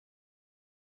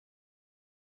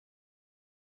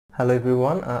Hello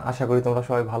everyone, আশা করি তোমরা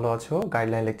সবাই ভালো আছো।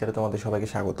 গাইডলাইন লেকচারে তোমাদের সবাইকে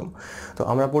স্বাগতম। তো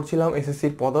আমরা পড়ছিলাম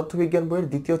এসএসসির পদার্থবিজ্ঞান বইয়ের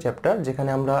দ্বিতীয় চ্যাপ্টার, যেখানে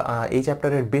আমরা এই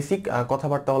চ্যাপ্টারের বেসিক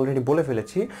কথাবার্তা অলরেডি বলে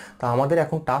ফেলেছি। তো আমাদের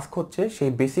এখন টাস্ক হচ্ছে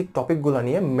সেই বেসিক টপিকগুলো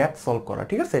নিয়ে ম্যাথ সলভ করা,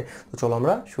 ঠিক আছে? তো চলো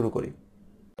আমরা শুরু করি।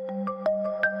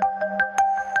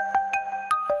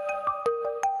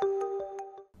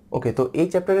 ওকে, তো এই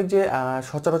চ্যাপ্টারের যে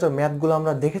সচরাচর ম্যাথগুলো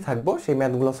আমরা দেখে থাকবো, সেই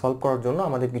ম্যাথগুলো সলভ করার জন্য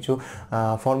আমাদের কিছু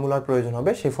ফর্মুলার প্রয়োজন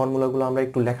হবে। সেই ফর্মুলাগুলো আমরা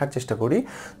একটু লেখার চেষ্টা করি।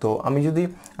 তো আমি যদি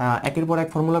একের পর এক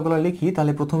ফর্মুলাগুলো লিখি,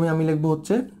 তাহলে প্রথমে আমি লিখবো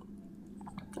হচ্ছে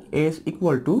S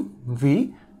equal to V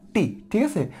T, ঠিক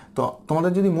আছে? তো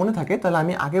তোমাদের যদি মনে থাকে, তাহলে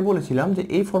আমি আগে বলেছিলাম যে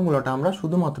এই ফর্মুলাটা আমরা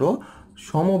শুধুমাত্র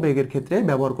সমবেগের ক্ষেত্রে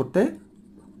ব্যবহার করতে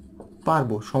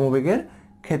পারবো। সমবেগের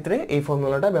ক্ষেত্রে এই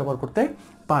ফর্মুলাটা ব্যবহার করতে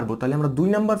পারবো। তাহলে আমরা 2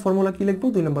 নাম্বার ফর্মুলা কি লিখবো?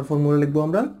 2 নাম্বার ফর্মুলা লিখবো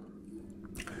আমরা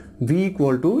v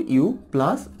equal to you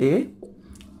plus এ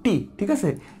টি, ঠিক আছে?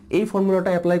 এই ফর্মুলাটা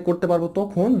অ্যাপ্লাই করতে পারবো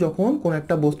তখন যখন কোন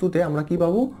একটা বস্তুতে আমরা কি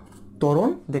পাবো? ত্বরণ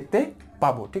দেখতে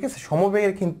পাবো, ঠিক আছে?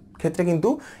 সমবেগের ক্ষেত্রে কিন্তু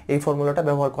এই ফর্মুলাটা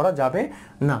ব্যবহার করা যাবে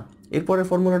না। এরপরের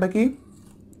ফর্মুলাটা কি?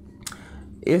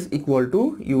 s equal to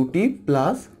UT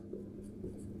plus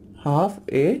half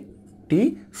A T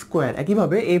square.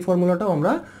 একইভাবে এই ফর্মুলাটাও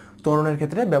আমরা ত্বরণের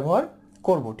ক্ষেত্রে ব্যবহার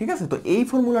করব, ঠিক আছে? তো এই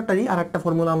ফর্মুলাটারই আর একটা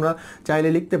ফর্মুলা আমরা চাইলে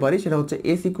লিখতে পারি, সেটা হচ্ছে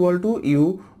s equal to you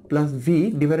plus b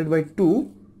divided by 2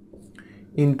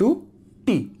 into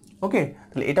T. ওকে,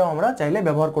 তাহলে এটাও আমরা চাইলে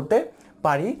ব্যবহার করতে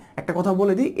পারি। একটা কথা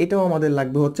বলে দিই, এটাও আমাদের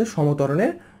লাগবে হচ্ছে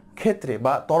সমত্বরণের ক্ষেত্রে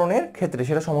বা ত্বরণের ক্ষেত্রে।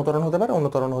 সেটা সমত্বরণ হতে পারে, অন্য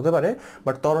ত্বরণ হতে পারে,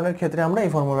 বাট ত্বরণের ক্ষেত্রে আমরা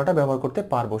এই ফর্মুলাটা ব্যবহার করতে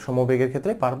পারবো, সমবেগের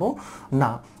ক্ষেত্রে পারবো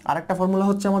না। আরেকটা ফর্মুলা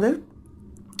হচ্ছে আমাদের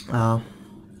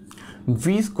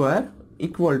V square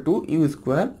equal to you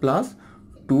square plus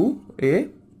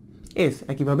 2as।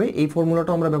 একইভাবে এই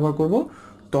ফর্মুলাটা আমরা ব্যবহার করব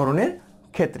ত্বরণের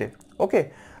ক্ষেত্রে। ওকে,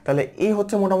 তাহলে এই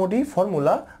হচ্ছে মোটামুটি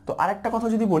ফর্মুলা। তো আরেকটা কথা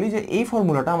যদি বলি, যে এই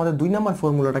ফর্মুলাটা আমাদের 2 নাম্বার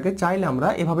ফর্মুলাটাকে চাইলে আমরা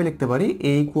এভাবে লিখতে পারি,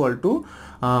 a equal to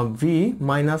V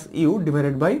minus U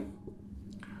divided by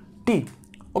T.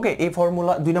 ওকে, এই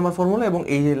ফর্মুলা 2 নাম্বার ফর্মুলা এবং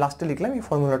এই যে লাস্টে লিখলাম, এই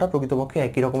ফর্মুলাটা প্রকৃতপক্ষে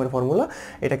একই রকমের ফর্মুলা।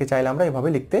 এটাকে চাইলে আমরা এভাবে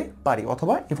লিখতে পারি,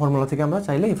 অথবা এই ফর্মুলা থেকে আমরা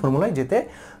চাইলে এই ফর্মুলায় যেতে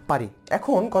পারি।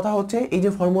 এখন কথা হচ্ছে, এই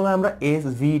যে ফর্মুলা আমরা এস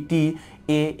ভি টি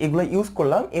এ এগুলো ইউজ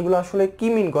করলাম, এগুলো আসলে কি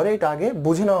মিন করে এটা আগে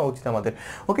বুঝে নেওয়া উচিত আমাদের।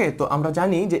 ওকে, তো আমরা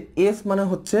জানি যে এস মানে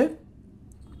হচ্ছে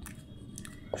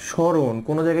সরণ।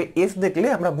 কোনো জায়গায় এস দেখলে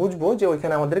আমরা বুঝবো যে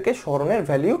ওইখানে আমাদেরকে সরণের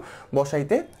ভ্যালু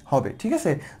বসাইতে হবে, ঠিক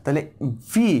আছে? তাহলে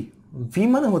ভি ভি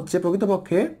মানে হচ্ছে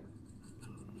প্রকৃতপক্ষে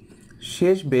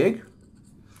শেষ বেগ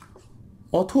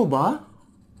অথবা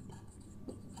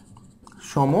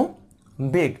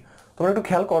সমবেগ। তোমরা একটু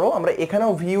খেয়াল করো, আমরা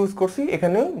এখানেও ভি ইউজ করছি,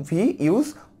 এখানেও ভি ইউজ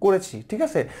করেছি, ঠিক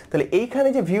আছে? তাহলে এইখানে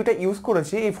যে ভিউটা ইউজ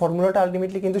করেছি, এই ফর্মুলাটা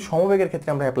আলটিমেটলি কিন্তু সমবেগের ক্ষেত্রে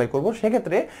আমরা অ্যাপ্লাই করব।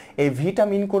 সেক্ষেত্রে এই ভিটা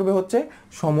মিন করবে হচ্ছে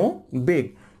সমবেগ।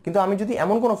 কিন্তু আমি যদি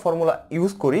এমন কোনো ফর্মুলা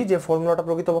ইউজ করি যে ফর্মুলাটা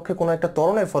প্রকৃতপক্ষে কোনো একটা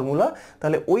ত্বরণের ফর্মুলা,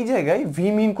 তাহলে ওই জায়গায় ভি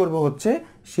মিন করবে হচ্ছে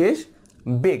শেষ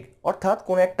বেগ। অর্থাৎ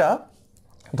কোন একটা,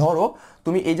 ধরো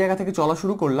তুমি এই জায়গা থেকে চলা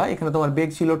শুরু করলা, এখানে তোমার বেগ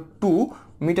ছিল 2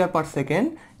 মিটার পার সেকেন্ড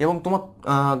এবং তোমার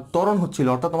ত্বরণ হচ্ছিল,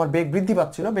 অর্থাৎ তোমার বেগ বৃদ্ধি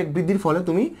পাচ্ছিল। বেগ বৃদ্ধির ফলে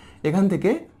তুমি এখান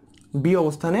থেকে বি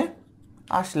অবস্থানে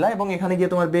আসলা এবং এখানে গিয়ে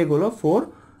তোমার বেগ হলো 4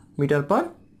 মিটার পার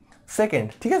সেকেন্ড,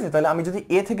 ঠিক আছে? তাহলে আমি যদি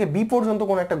এ থেকে বি পর্যন্ত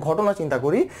কোনো একটা ঘটনা চিন্তা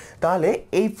করি, তাহলে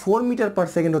এই 4 মিটার পার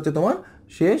সেকেন্ড হচ্ছে তোমার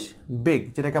শেষ বেগ,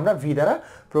 যেটাকে আমরা ভি দ্বারা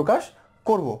প্রকাশ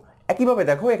করব। একইভাবে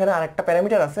দেখো, এখানে আরেকটা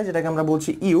প্যারামিটার আছে যেটাকে আমরা বলছি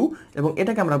ইউ, এবং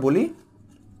এটাকে আমরা বলি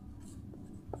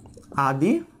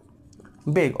আদি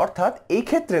বেগ। অর্থাৎ এই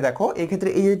ক্ষেত্রে দেখো, এই ক্ষেত্রে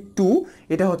এই যে 2,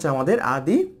 এটা হচ্ছে আমাদের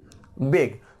আদি বেগ।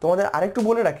 তোমাদের আরেকটু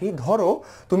বলে রাখি, ধরো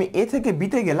তুমি এ থেকে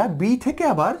বিতে গেলা, বি থেকে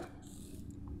আবার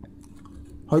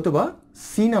হয়তোবা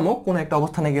সি নামক কোনো একটা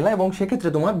অবস্থানে গেলা, এবং সেক্ষেত্রে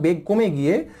তোমার বেগ কমে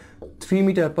গিয়ে 3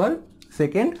 মিটার পার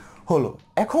সেকেন্ড হলো।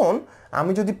 এখন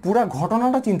আমি যদি পুরা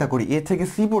ঘটনাটা চিন্তা করি, এ থেকে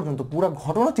সি পর্যন্ত পুরা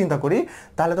ঘটনা চিন্তা করি,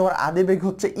 তাহলে তোমার আদি বেগ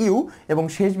হচ্ছে ইউ এবং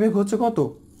শেষ বেগ হচ্ছে কত?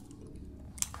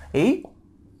 এই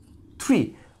 3।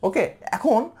 ওকে,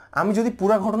 এখন আমি যদি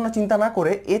পুরা ঘটনা চিন্তা না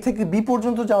করে এ থেকে বি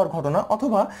পর্যন্ত যাওয়ার ঘটনা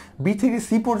অথবা বি থেকে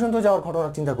সি পর্যন্ত যাওয়ার ঘটনা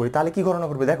চিন্তা করি, তাহলে কি ঘটনা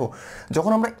করবে? দেখো,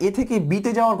 যখন আমরা এ থেকে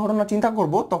বিতে যাওয়ার ঘটনা চিন্তা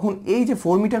করব, তখন এই যে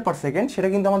 4 মিটার পার সেকেন্ড, সেটা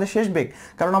কিন্তু আমাদের শেষ বেগ।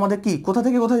 কারণ আমাদের কি, কোথা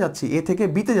থেকে কোথায় যাচ্ছি? এ থেকে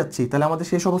বিতে যাচ্ছি, তাহলে আমাদের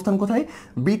শেষ অবস্থান কোথায়?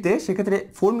 বিতে। সেক্ষেত্রে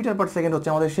 4 মিটার পার সেকেন্ড হচ্ছে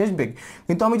আমাদের শেষ বেগ।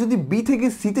 কিন্তু আমি যদি বি থেকে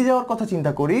সিতে যাওয়ার কথা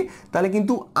চিন্তা করি, তাহলে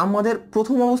কিন্তু আমাদের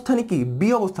প্রথম অবস্থানে কি? বি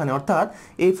অবস্থানে। অর্থাৎ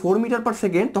এই 4 মিটার পার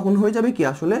সেকেন্ড তখন হয়ে যাবে কি,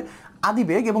 আসলে আদি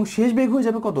বেগ এবং শেষ বেগ হয়ে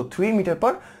যাবে কত 3 মিটার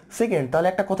পার সেকেন্ড। তাহলে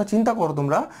একটা কথা চিন্তা করো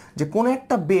তোমরা যে কোনো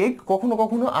একটা বেগ কখনো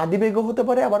কখনো আদি বেগও হতে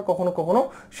পারে, আবার কখনো কখনো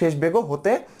শেষ বেগও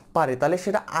হতে পারে। তাহলে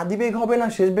সেটা আদি বেগ হবে না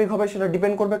শেষ বেগ হবে সেটা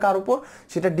ডিপেন্ড করবে কার উপর?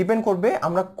 সেটা ডিপেন্ড করবে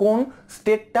আমরা কোন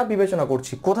স্টেটটা বিবেচনা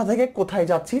করছি, কোথা থেকে কোথায়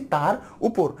যাচ্ছি তার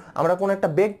উপর। আমরা কোনো একটা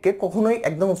বেগকে কখনোই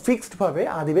একদম ফিক্সড ভাবে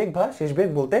আদি বেগ বা শেষ বেগ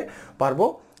বলতে পারবো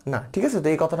না, ঠিক আছে? তো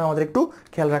এই কথাটা আমাদের একটু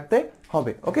খেয়াল রাখতে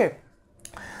হবে। ওকে,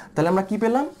 তাহলে আমরা কি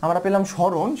পেলাম? আমরা পেলাম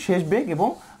সরণ, শেষ বেগ এবং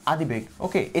আদি বেগ।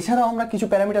 ওকে, এছাড়াও আমরা কিছু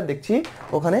প্যারামিটার দেখছি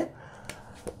ওখানে,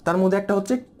 তার মধ্যে একটা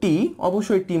হচ্ছে টি,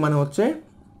 অবশ্যই টি মানে হচ্ছে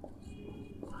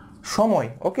সময়।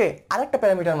 ওকে, আরেকটা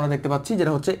প্যারামিটার আমরা দেখতে পাচ্ছি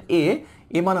যেটা হচ্ছে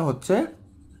এ মানে হচ্ছে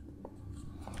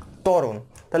ত্বরণ।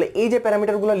 তাহলে এই যে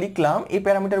প্যারামিটারগুলো লিখলাম, এই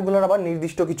প্যারামিটারগুলোর আবার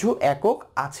নির্দিষ্ট কিছু একক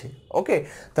আছে। ওকে,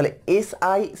 তাহলে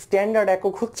এসআই স্ট্যান্ডার্ড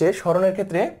একক হচ্ছে সরণের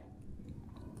ক্ষেত্রে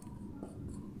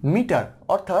মিটার।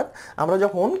 অর্থাৎ আমরা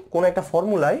যখন কোনো একটা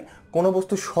ফর্মুলায় কোনো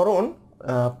বস্তু সরণ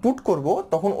পুট করব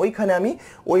তখন ওইখানে আমি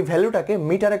ওই ভ্যালুটাকে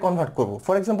মিটারে কনভার্ট করব।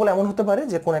 ফর এক্সাম্পল এমন হতে পারে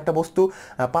যে কোনো একটা বস্তু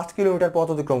 5 কিলোমিটার পথ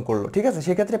অতিক্রম করলো, ঠিক আছে?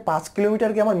 সেক্ষেত্রে 5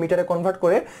 কিলোমিটারকে আমার মিটারে কনভার্ট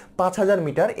করে 5000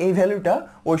 মিটার এই ভ্যালুটা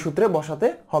ওই সূত্রে বসাতে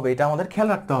হবে, এটা আমাদের খেয়াল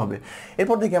রাখতে হবে।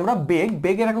 এরপর দেখি আমরা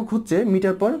বেগের একক হচ্ছে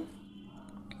মিটার পার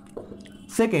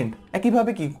সেকেন্ড।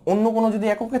 একইভাবে কি অন্য কোনো যদি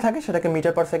এককে থাকে সেটাকে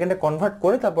মিটার পার সেকেন্ডে কনভার্ট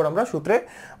করে তারপর আমরা সূত্রে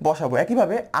বসাবো।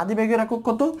 একইভাবে আদি বেগের একক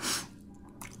কত?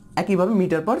 একইভাবে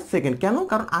মিটার পার সেকেন্ড। কেন?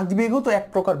 কারণ আদি বেগও তো এক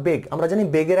প্রকার বেগ। আমরা জানি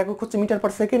বেগের একক হচ্ছে মিটার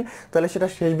পার সেকেন্ড, তাহলে সেটা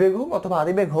শেষ বেগ হোক অথবা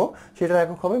আদি বেগ হোক সেটার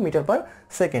একক হবে মিটার পার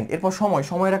সেকেন্ড। এরপর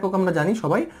সময়ের একক আমরা জানি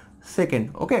সবাই সেকেন্ড।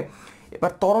 ওকে,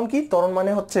 এবার ত্বরণ কি? ত্বরণ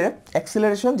মানে হচ্ছে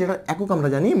অ্যাক্সিলারেশন, যেটার একক আমরা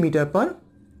জানি মিটার পার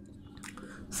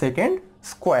সেকেন্ড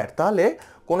স্কোয়ার। তাহলে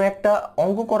কোনো একটা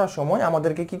অঙ্ক করার সময়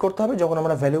আমাদেরকে কি করতে হবে? যখন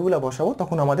আমরা ভ্যালুগুলো বসাবো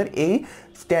তখন আমাদের এই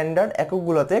স্ট্যান্ডার্ড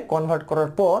এককগুলোতে কনভার্ট করার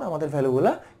পর আমাদের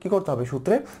ভ্যালুগুলো কি করতে হবে?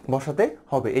 সূত্রে বসাতে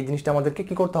হবে। এই জিনিসটা আমাদেরকে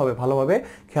কি করতে হবে? ভালোভাবে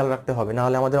খেয়াল রাখতে হবে,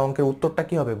 নাহলে আমাদের অঙ্কের উত্তরটা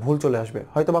কি হবে? ভুল চলে আসবে।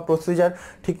 হয়তো বা প্রসিজার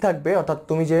ঠিক থাকবে, অর্থাৎ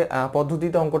তুমি যে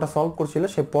পদ্ধতিতে অঙ্কটা সলভ করছিলে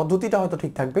সেই পদ্ধতিটা হয়তো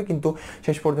ঠিক থাকবে, কিন্তু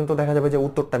শেষ পর্যন্ত দেখা যাবে যে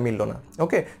উত্তরটা মিলল না।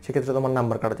 ওকে, সেক্ষেত্রে তোমার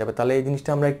নাম্বার কাটা যাবে। তাহলে এই জিনিসটা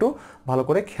আমরা একটু ভালো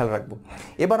করে খেয়াল রাখবো।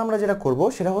 এবার আমরা যেটা করব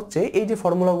সেটা হচ্ছে এই যে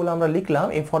ফর্মুলাগুলো আমরা লিখলাম,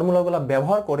 এই ফর্মুলাগুলো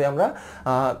ব্যবহার করে আমরা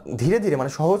ধীরে ধীরে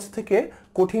মানে সহজ থেকে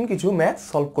কঠিন কিছু ম্যাথ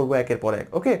সলভ করব একের পর এক।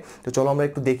 ওকে, তো চলো আমরা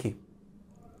একটু দেখি।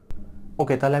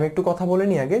 ওকে, তাহলে আমি একটু কথা বলে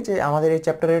নিই আগে যে আমাদের এই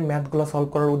চ্যাপ্টারের ম্যাথগুলো সলভ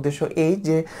করার উদ্দেশ্য এই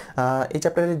যে এই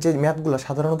চ্যাপ্টারের যে ম্যাথগুলো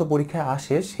সাধারণত পরীক্ষায়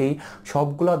আসে সেই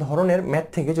সবগুলো ধরনের ম্যাথ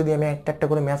থেকে যদি আমি একটা একটা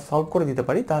করে ম্যাথ সলভ করে দিতে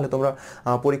পারি তাহলে তোমরা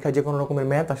পরীক্ষায় যে কোনো রকমের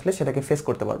ম্যাথ আসলে সেটাকে ফেস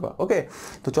করতে পারবা। ওকে,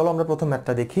 তো চলো আমরা প্রথম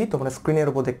ম্যাথটা দেখি। তোমরা স্ক্রিনের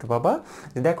উপর দেখতে পাবা,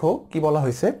 দেখো কি বলা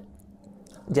হয়েছে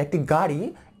যে একটি গাড়ি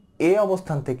এ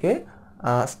অবস্থান থেকে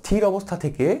স্থির অবস্থা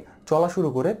থেকে চলা শুরু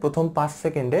করে প্রথম 5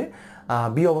 সেকেন্ডে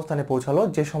বি অবস্থানে পৌঁছালো,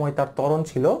 যে সময় তার ত্বরণ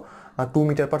ছিল 2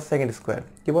 মিটার পার সেকেন্ড স্কোয়ার।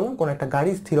 কি বললাম? কোনো একটা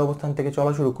গাড়ি স্থির অবস্থান থেকে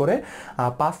চলা শুরু করে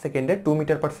 5 সেকেন্ডে 2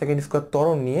 মিটার পার সেকেন্ড স্কোয়ার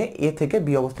ত্বরণ নিয়ে এ থেকে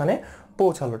বি অবস্থানে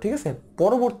পৌঁছালো, ঠিক আছে?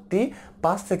 পরবর্তী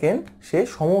 5 সেকেন্ড সে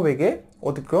সমবেগে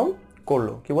অতিক্রম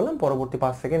করলো। কি বললাম? পরবর্তী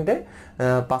 5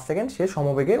 সেকেন্ড সে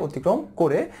সমবেগে অতিক্রম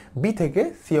করে বি থেকে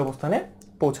সি অবস্থানে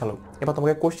পৌঁছালো। এবার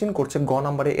তোমাকে কোশ্চেন করছে গ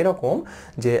নাম্বারে এরকম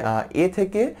যে এ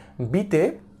থেকে বিতে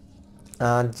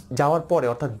যাওয়ার পরে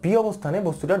অর্থাৎ বি অবস্থানে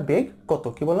বস্তুটার বেগ কত?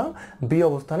 কি বললাম? বি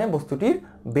অবস্থানে বস্তুটির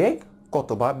বেগ কত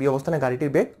বা বি অবস্থানে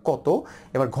গাড়িটির বেগ কত।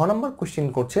 এবার ঘ নাম্বার কোশ্চেন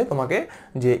করছে তোমাকে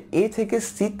যে এ থেকে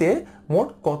সিতে মোট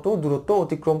কত দূরত্ব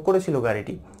অতিক্রম করেছিল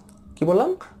গাড়িটি। কি বললাম?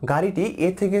 গাড়িটি এ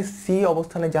থেকে সি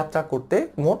অবস্থানে যাত্রা করতে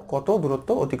মোট কত দূরত্ব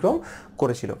অতিক্রম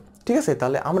করেছিল। ঠিক আছে,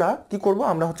 তাহলে আমরা কি করব?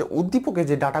 আমরা হচ্ছে উদ্দীপকে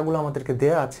যে ডাটাগুলো আমাদেরকে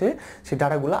দেয়া আছে সেই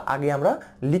ডাটাগুলো আগে আমরা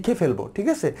লিখে ফেলবো। ঠিক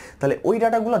আছে, তাহলে ওই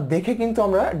ডাটাগুলো দেখে কিন্তু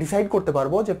আমরা ডিসাইড করতে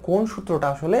পারবো যে কোন সূত্রটা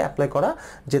আসলে অ্যাপ্লাই করা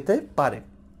যেতে পারে।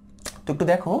 তো একটু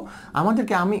দেখো,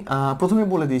 আমাদেরকে আমি প্রথমে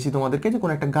বলে দিয়েছি তোমাদেরকে যে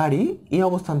কোনো একটা গাড়ি এই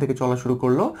অবস্থান থেকে চলা শুরু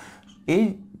করলো।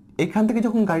 এখান থেকে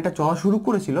যখন গাড়িটা চলা শুরু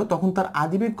করেছিল তখন তার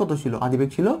আদিবেগ কত ছিল? আদিবেগ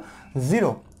ছিল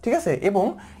 0। ঠিক আছে, এবং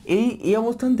এই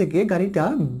অবস্থান থেকে গাড়িটা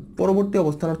পরবর্তী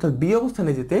অবস্থান অর্থাৎ বি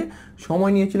অবস্থানে যেতে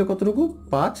সময় নিয়েছিল কতটুকু?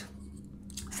 5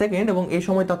 সেকেন্ড, এবং এই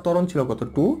সময় তার ত্বরণ ছিল কত?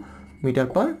 2 মিটার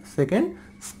পার সেকেন্ড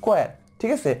স্কোয়ার।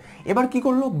 ঠিক আছে, এবার কি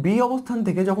করলো? বি অবস্থান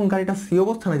থেকে যখন গাড়িটা সি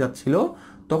অবস্থানে যাচ্ছিল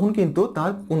তখন কিন্তু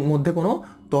তার মধ্যে কোনো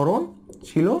ত্বরণ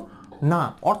ছিল না।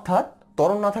 অর্থাৎ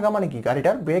ত্বরণ না থাকা মানে কি?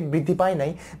 গাড়িটার বেগ বৃদ্ধি পায়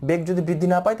নাই। বেগ যদি বৃদ্ধি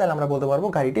না পায় তাহলে আমরা বলতে পারবো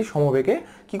গাড়িটি সমবেগে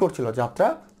কি করছিল? যাত্রা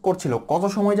করছিল। কত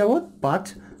সময় যাবত? 5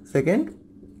 সেকেন্ড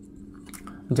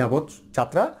যাবত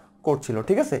যাত্রা করছিল।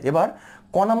 ঠিক আছে, এবার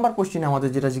ক নাম্বার কোশ্চেনে আমাদের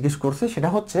যেটা জিজ্ঞেস করছে সেটা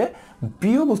হচ্ছে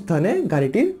বি অবস্থানে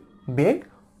গাড়িটির বেগ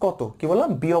কত? কি বললাম?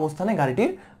 বি অবস্থানে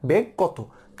গাড়িটির বেগ কত?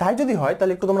 তাই যদি হয়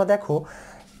তাহলে একটু তোমরা দেখো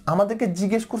আমাদেরকে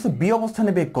জিজ্ঞেস করছে বি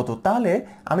অবস্থানে বেগ কত, তাহলে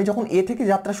আমি যখন এ থেকে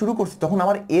যাত্রা শুরু করছি তখন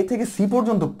আমার এ থেকে সি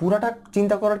পর্যন্ত পুরাটা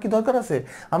চিন্তা করার কি দরকার আছে?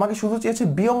 আমাকে শুধু চেয়েছে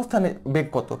বি অবস্থানে বেগ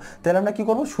কত, তাহলে আমরা কি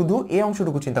করব? শুধু এ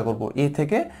অংশটুকু চিন্তা করব, এ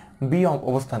থেকে বি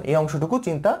অবস্থান এই অংশটুকু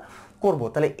চিন্তা করব।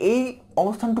 তাহলে এই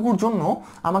অবস্থানটুকুর জন্য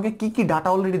আমাকে কি কি ডাটা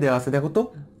অলরেডি দেওয়া আছে দেখো তো।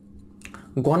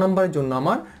 গ নাম্বারের জন্য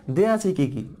আমার দেওয়া আছে কি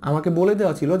কি, আমাকে বলে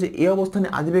দেওয়া ছিল যে এ অবস্থানে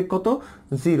আদিবেগ কত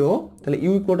 0, তাহলে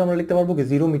ইউ ইকুয়াল আমরা লিখতে পারবো কি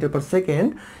 0 মিটার পার সেকেন্ড।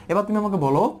 এবার তুমি আমাকে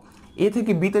বলো এ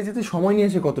থেকে বিতে যেতে সময়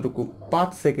নিয়েছে কতটুকু, 5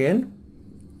 সেকেন্ড,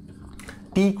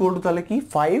 টি ইকুয়াল তাহলে কি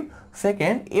 5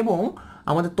 সেকেন্ড, এবং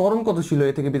আমাদের ত্বরণ কত ছিল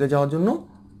এ থেকে বিতে যাওয়ার জন্য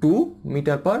 2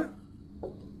 মিটার পার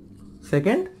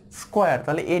সেকেন্ড স্কোয়ার।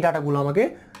 তাহলে এই ডাটাগুলো আমাকে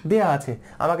দেয়া আছে।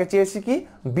 আমাকে চেয়েছি কি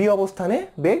বি অবস্থানে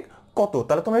বেগ কত।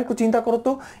 তাহলে তোমরা একটু চিন্তা করো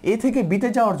তো, এ থেকে বিতে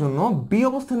যাওয়ার জন্য বি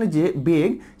অবস্থানে যে বেগ,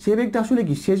 সেই বেগটা আসলে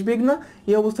কি শেষ বেগ না?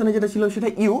 এই অবস্থানে যেটা ছিল সেটা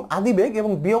ইউ আদি বেগ,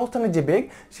 এবং বি অবস্থানে যে বেগ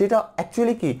সেটা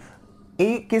অ্যাকচুয়ালি কি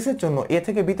এই কেসের জন্য এ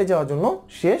থেকে বিতে যাওয়ার জন্য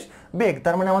শেষ বেগ।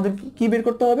 তার মানে আমাদের কি বের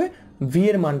করতে হবে? ভি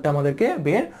এর মানটা আমাদেরকে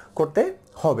বের করতে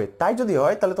হবে। তাই যদি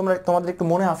হয় তাহলে তোমাদের একটু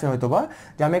মনে আছে হয়তো বা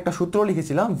যে আমি একটা সূত্র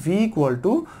লিখেছিলাম V equal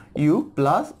to you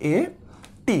plus এ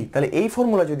টি। তাহলে এই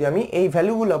ফর্মুলা যদি আমি এই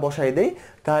ভ্যালুগুলো বসাই দেই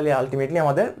তাহলে আলটিমেটলি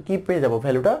আমাদের কি পেয়ে যাব,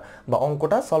 ভ্যালুটা বা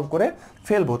অঙ্কটা সলভ করে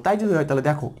ফেলবো। তাই যদি হয় তাহলে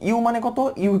দেখো ইউ মানে কত,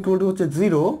 ইউ ইকুয়াল টু হচ্ছে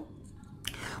 0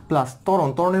 প্লাস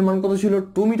ত্বরণের মান কত ছিল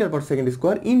 2 metre per second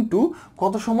square into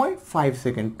কত সময় 5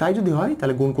 সেকেন্ড। তাই যদি হয়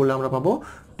তাহলে গুণ করলে আমরা পাবো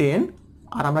 10,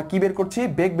 আর আমরা কি বের করছি?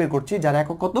 বেগ বের করছি, যার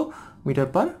একক কত মিটার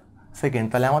পার সেকেন্ড।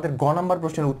 তাহলে আমাদের গ নাম্বার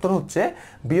প্রশ্নের উত্তর হচ্ছে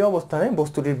বি অবস্থানে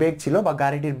বস্তুটির বেগ ছিল বা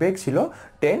গাড়িটির বেগ ছিল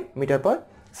 10 মিটার পার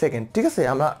সেকেন্ড। ঠিক আছে,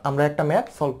 আমরা একটা ম্যাথ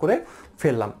সলভ করে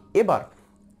ফেললাম।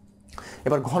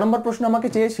 এবার ঘ নম্বর প্রশ্ন আমাকে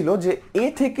চেয়েছিল যে এ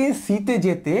থেকে সিতে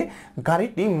যেতে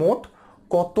গাড়িটি মোট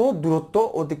কত দূরত্ব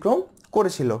অতিক্রম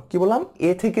করেছিল। কি বললাম?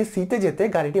 এ থেকে সিতে যেতে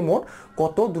গাড়িটি মোট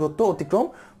কত দূরত্ব অতিক্রম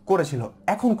করেছিল।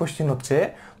 এখন কোশ্চেন হচ্ছে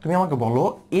তুমি আমাকে বলো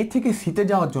এ থেকে সিতে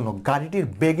যাওয়ার জন্য গাড়িটির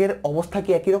বেগের অবস্থা কি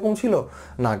একই রকম ছিল?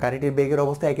 না, গাড়িটির বেগের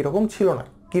অবস্থা একই রকম ছিল না।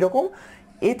 কিরকম?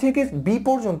 এ থেকে বি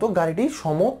পর্যন্ত গাড়িটি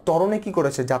সম ত্বরণে কি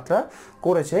করেছে? যাত্রা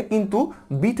করেছে, কিন্তু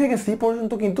বি থেকে সি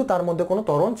পর্যন্ত কিন্তু তার মধ্যে কোনো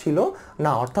ত্বরণ ছিল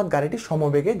না, অর্থাৎ গাড়িটি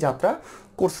সমবেগে যাত্রা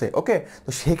করছে। ওকে, তো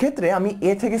সেক্ষেত্রে আমি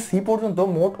এ থেকে সি পর্যন্ত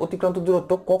মোট অতিক্রান্ত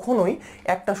দূরত্ব কখনোই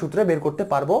একটা সূত্রে বের করতে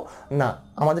পারবো না।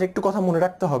 আমাদের একটু কথা মনে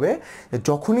রাখতে হবে,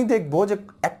 যখনই দেখবো যে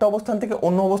একটা অবস্থান থেকে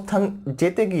অন্য অবস্থান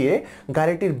যেতে গিয়ে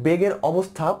গাড়িটির বেগের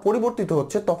অবস্থা পরিবর্তিত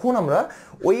হচ্ছে, তখন আমরা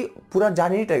ওই পুরো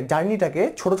জার্নিটাকে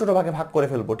ছোট ছোট ভাগে ভাগ করে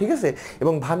ফেলবো। ঠিক আছে,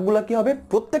 এবং ভাগগুলো কি হবে?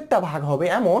 প্রত্যেকটা ভাগ হবে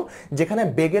এমন যেখানে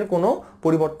বেগের কোনো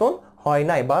পরিবর্তন হয়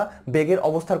নাই বা বেগের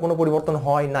অবস্থার কোনো পরিবর্তন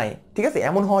হয় নাই। ঠিক আছে,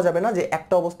 এমন হওয়া যাবে না যে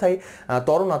একটা অবস্থায়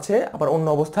ত্বরণ আছে আবার অন্য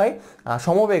অবস্থায়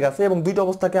সমবেগ আছে এবং দুইটা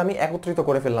অবস্থাকে আমি একত্রিত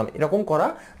করে ফেললাম, এরকম করা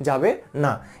যাবে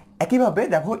না। একইভাবে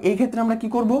দেখো এই ক্ষেত্রে আমরা কি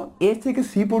করব? এ থেকে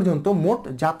সি পর্যন্ত মোট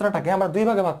যাত্রাটাকে আমরা দুই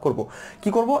ভাগে ভাগ করব। কি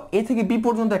করব? এ থেকে বি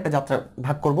পর্যন্ত একটা যাত্রা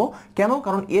ভাগ করব। কেন?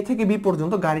 কারণ এ থেকে বি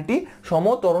পর্যন্ত গাড়িটি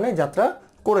সমত্বরণে যাত্রা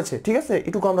করেছে। ঠিক আছে,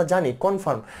 এটুকু আমরা জানি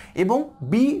কনফার্ম। এবং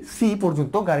বি সি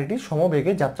পর্যন্ত গাড়িটি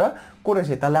সমবেগে যাত্রা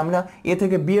করেছে। তাহলে আমরা এ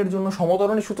থেকে বি এর জন্য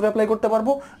সমত্বরণের সূত্র অ্যাপ্লাই করতে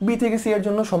পারবো, বি থেকে সি এর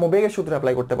জন্য সমবেগের সূত্র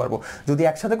অ্যাপ্লাই করতে পারবো। যদি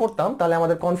একসাথে করতাম তাহলে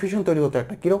আমাদের কনফিউশন তৈরি হতো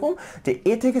একটা, কিরকম? যে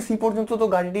এ থেকে সি পর্যন্ত তো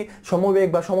গাড়িটি সমবেগ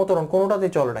বা সমত্বরণ কোনোটাতে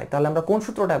চলে নাই, তাহলে আমরা কোন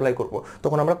সূত্রটা অ্যাপ্লাই করব?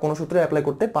 তখন আমরা কোনো সূত্র অ্যাপ্লাই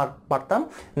করতে পারতাম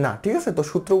না। ঠিক আছে, তো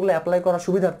সূত্রগুলো অ্যাপ্লাই করার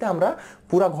সুবিধার্থে আমরা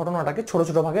পুরো ঘটনাটাকে ছোট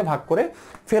ছোট ভাগে ভাগ করে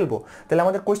ফেলবো। তাহলে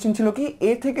আমাদের কোশ্চেন ছিল কি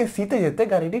এ থেকে সিতে যেতে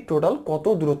গাড়িটি টোটাল কত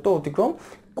দূরত্ব অতিক্রম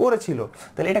করেছিল।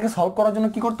 তাহলে এটাকে সলভ করার জন্য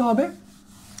কি করতে হবে?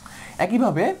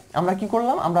 একইভাবে আমরা কি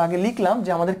করলাম? আমরা আগে লিখলাম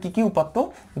যে আমাদের কি কি উপাত্ত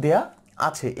দেয়া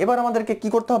আছে। এবার আমাদেরকে কি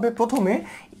করতে হবে? প্রথমে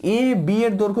এ বি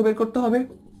এর দৈর্ঘ্য বের করতে হবে।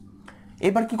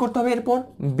 এবার কি করতে হবে? এরপর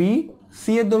বি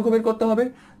সি এর দৈর্ঘ্য বের করতে হবে।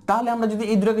 তাহলে আমরা যদি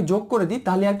এই দুটোকে যোগ করে দিই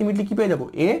তাহলে আলটিমেটলি কি পেয়ে যাব?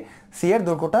 এ সি এর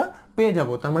দৈর্ঘ্যটা পেয়ে যাব।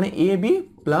 তার মানে A B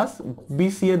plus B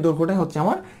C এর দৈর্ঘ্যটাই হচ্ছে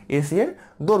আমার এ সি এর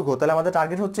দৈর্ঘ্য। তাহলে আমাদের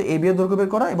টার্গেট হচ্ছে এ বি এর দৈর্ঘ্য বের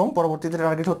করা এবং পরবর্তীতে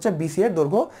টার্গেট হচ্ছে বি সি এর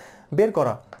দৈর্ঘ্য বের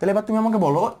করা। তাহলে এবার তুমি আমাকে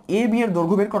বলো এ বি এর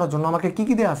দৈর্ঘ্য বের করার জন্য আমাকে কি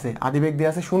কি দেওয়া আছে? আদিবেগ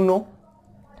দেওয়া আছে 0,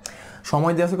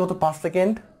 সময় দেওয়া আছে কত 5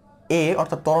 সেকেন্ড, এ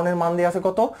অর্থাৎ ত্বরণের মান দেওয়া আছে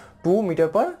কত 2 মিটার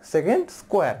পার সেকেন্ড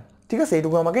স্কোয়ার। ঠিক আছে,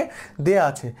 এইটুকু আমাকে দেয়া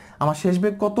আছে। আমার শেষ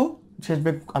বেগ কত? শেষ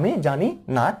বেগ আমি জানি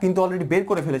না, কিন্তু অলরেডি বের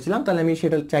করে ফেলেছিলাম, তাহলে আমি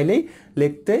সেটা চাইলেই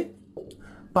লিখতে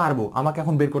পারবো। আমাকে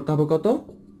এখন বের করতে হবে কত?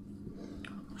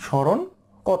 সরণ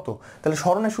কত? তাহলে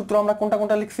সরণের সূত্র আমরা কোনটা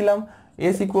কোনটা লিখছিলাম?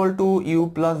 S equal to you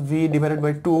plus b divided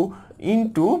by 2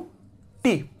 into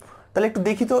T. তাহলে একটু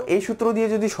দেখি তো, এই সূত্র দিয়ে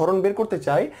যদি সরণ বের করতে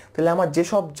চাই তাহলে আমার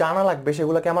যেসব জানা লাগবে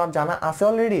সেগুলোকে আমার জানা আছে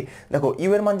অলরেডি। দেখো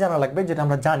ইউ এর মান জানা লাগবে যেটা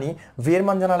আমরা জানি, ভি এর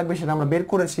মান জানা লাগবে সেটা আমরা বের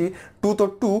করেছি, 2 তো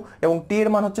 2 এবং টি এর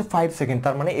মান হচ্ছে 5 সেকেন্ড।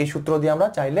 তার মানে এই সূত্র দিয়ে আমরা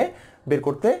চাইলে বের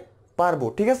করতে পারবো।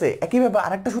 ঠিক আছে, একইভাবে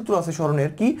আরেকটা সূত্র আছে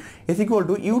সরণের, কি? S equal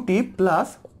to U T plus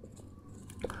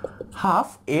half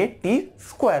A T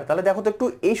square. তাহলে দেখো তো একটু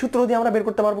এই সূত্র দিয়ে আমরা বের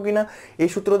করতে পারবো কিনা। এই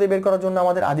সূত্র দিয়ে বের করার জন্য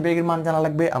আমাদের আদি বেগের মান জানা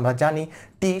লাগবে, আমরা জানি।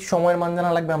 টি সময়ের মান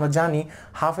জানা লাগবে, আমরা জানি।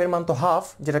 হাফের মান তো হাফ,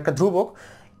 যেটা একটা ধ্রুবক।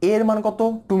 এর মান কত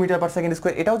 2 মিটার পার সেকেন্ড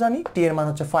স্কোয়ার, এটাও জানি। টি এর মান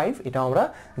হচ্ছে 5, এটাও আমরা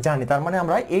জানি। তার মানে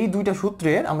আমরা এই দুইটা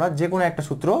সূত্রের আমরা যে কোনো একটা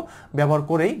সূত্র ব্যবহার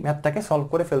করেই ম্যাথটাকে সলভ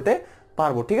করে ফেলতে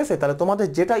পারবো, ঠিক আছে। তাহলে তোমাদের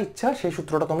যেটা ইচ্ছা সেই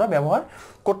সূত্রটা তোমরা ব্যবহার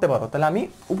করতে পারো। তাহলে আমি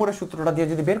উপরের সূত্রটা দিয়ে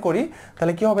যদি বের করি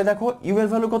তাহলে কি হবে দেখো, ইউ এর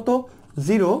ভ্যালু কত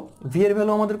 0, ভি এর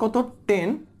ভ্যালু আমাদের কত 10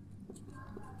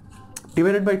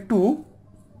 ডিভাইডেড বাই 2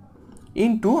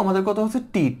 ইন্টু আমাদের কত হচ্ছে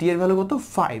টি, টি এর ভ্যালু কত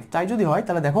 5। তাই যদি হয়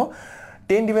তাহলে দেখো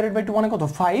 10 ডিভাইডেড বাই 2 মানে কত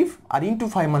 5, আর ইন্টু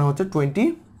 5 মানে হচ্ছে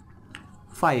 25।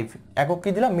 একক কি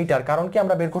দিলাম মিটার, কারণ কি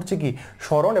আমরা বের করছি কি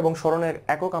সরণ, এবং সরণের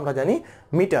একক আমরা জানি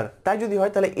মিটার। তাই যদি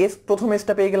হয় তাহলে এস, প্রথম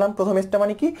এসটা পেয়ে গেলাম। প্রথম এসটা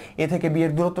মানে কি এ থেকে বি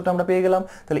এর দূরত্বটা আমরা পেয়ে গেলাম।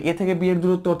 তাহলে এ থেকে বি এর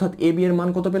দূরত্ব অর্থাৎ এ বি এর মান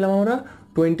কত পেলাম আমরা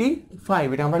 25,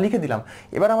 এটা আমরা লিখে দিলাম।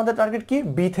 এবার আমাদের টার্গেট কি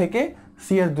বি থেকে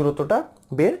সি এর দূরত্বটা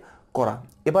বের করা।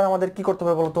 এবার আমাদের কি করতে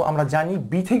হবে বলতো, আমরা জানি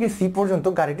বি থেকে সি পর্যন্ত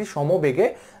গাড়িটি সমবেগে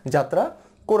যাত্রা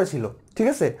করেছিল, ঠিক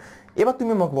আছে। এবার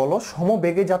তুমি আমাকে বলো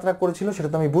সমবেগে যাত্রা করেছিল, সেটা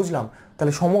তো আমি বুঝলাম।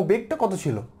 তাহলে সমবেগটা কত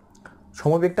ছিল,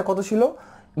 সমবেগটা কত ছিল,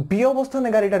 বি অবস্থানে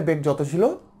গাড়িটার বেগ যত ছিল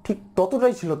ঠিক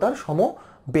ততটাই ছিল তার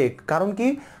সমবেগ। কারণ কি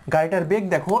গাড়িটার বেগ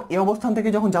দেখো এই অবস্থান থেকে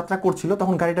যখন যাত্রা করছিল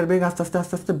তখন গাড়িটার বেগ আস্তে আস্তে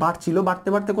আস্তে আস্তে বাড়ছিল, বাড়তে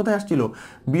বাড়তে কোথায় আসছিল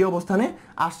বি অবস্থানে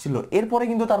আসছিল। এরপরে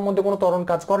কিন্তু তার মধ্যে কোনো ত্বরণ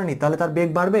কাজ করেনি, তাহলে তার বেগ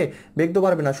বাড়বে, বেগ তো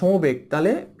বাড়বে না, সমবেগ।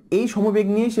 তাহলে এই সমবেগ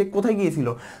নিয়ে সে কোথায় গিয়েছিল,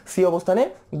 সি অবস্থানে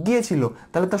গিয়েছিল।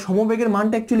 তাহলে তার সমবেগের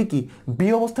মানটা অ্যাকচুয়ালি কি বি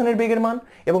অবস্থানের বেগের মান,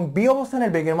 এবং বি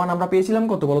অবস্থানের বেগের মান আমরা পেয়েছিলাম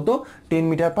কত বলতো 10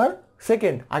 মিটার পার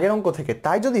সেকেন্ড আগের অঙ্ক থেকে।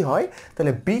 তাই যদি হয়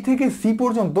তাহলে বি থেকে সি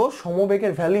পর্যন্ত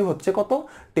সমবেগের ভ্যালু হচ্ছে কত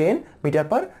 10 মিটার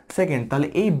পার সেকেন্ড। তাহলে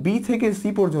এই বি থেকে সি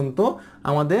পর্যন্ত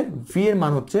আমাদের ভি এর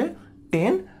মান হচ্ছে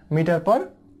 10 মিটার পার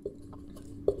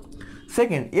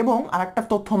সেকেন্ড। এবং আরেকটা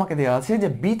তথ্য আমাকে দেওয়া আছে যে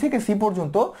বি থেকে সি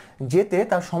পর্যন্ত যেতে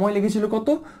তার সময় লেগেছিল কত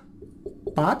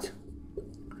 5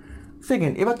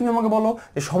 সেকেন্ড। এবার তুমি আমাকে বলো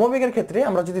যে সমবেগের ক্ষেত্রে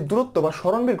আমরা যদি দূরত্ব বা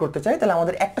সরণ বের করতে চাই তাহলে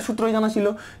আমাদের একটা সূত্রই জানা ছিল।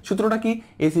 সূত্রটা কি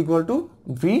S equal to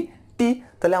V T.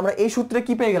 তাহলে আমরা এই সূত্রে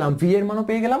কি পেয়ে গেলাম, ভি এর মানও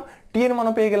পেয়ে গেলাম, টি এর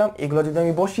মানও পেয়ে গেলাম। এগুলো যদি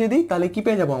আমি বসিয়ে দিই তাহলে কি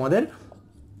পেয়ে যাবো, আমাদের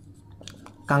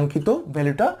কাঙ্ক্ষিত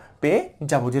ভ্যালুটা পেয়ে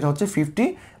যাব, যেটা হচ্ছে 50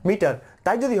 মিটার।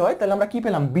 তাই যদি হয় তাহলে আমরা কি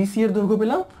পেলাম, বিসি এর দৈর্ঘ্য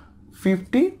পেলাম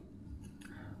 50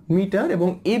 মিটার এবং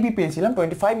এ বি পেয়েছিলাম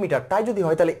 25 মিটার। তাই যদি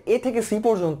হয় তাহলে এ থেকে সি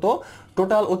পর্যন্ত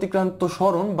টোটাল অতিক্রান্ত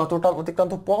সরণ বা টোটাল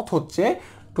অতিক্রান্ত পথ হচ্ছে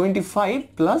 25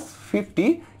 প্লাস 50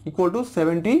 ইকুয়াল টু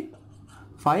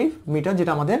 75 মিটার,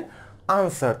 যেটা আমাদের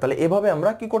আনসার। তাহলে এভাবে আমরা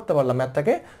কি করতে পারলাম,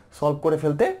 ম্যাথটাকে সলভ করে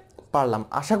ফেলতে পারলাম।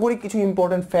 আশা করি কিছু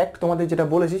ইম্পর্টেন্ট ফ্যাক্ট তোমাদের যেটা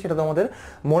বলেছি সেটা তোমাদের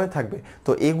মনে থাকবে।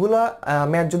 তো এগুলা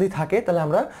ম্যাথ যদি থাকে তাহলে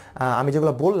আমি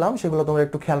যেগুলো বললাম সেগুলো তোমরা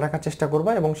একটু খেয়াল রাখার চেষ্টা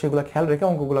করবা, এবং সেগুলো খেয়াল রেখে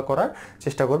অঙ্কগুলো করার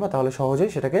চেষ্টা করবা, তাহলে সহজেই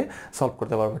সেটাকে সলভ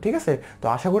করতে পারবে, ঠিক আছে। তো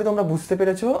আশা করি তোমরা বুঝতে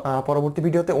পেরেছো। পরবর্তী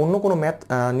ভিডিওতে অন্য কোনো ম্যাথ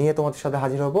নিয়ে তোমাদের সাথে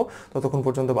হাজির হব। ততক্ষণ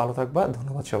পর্যন্ত ভালো থাকবা,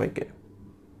 ধন্যবাদ সবাইকে।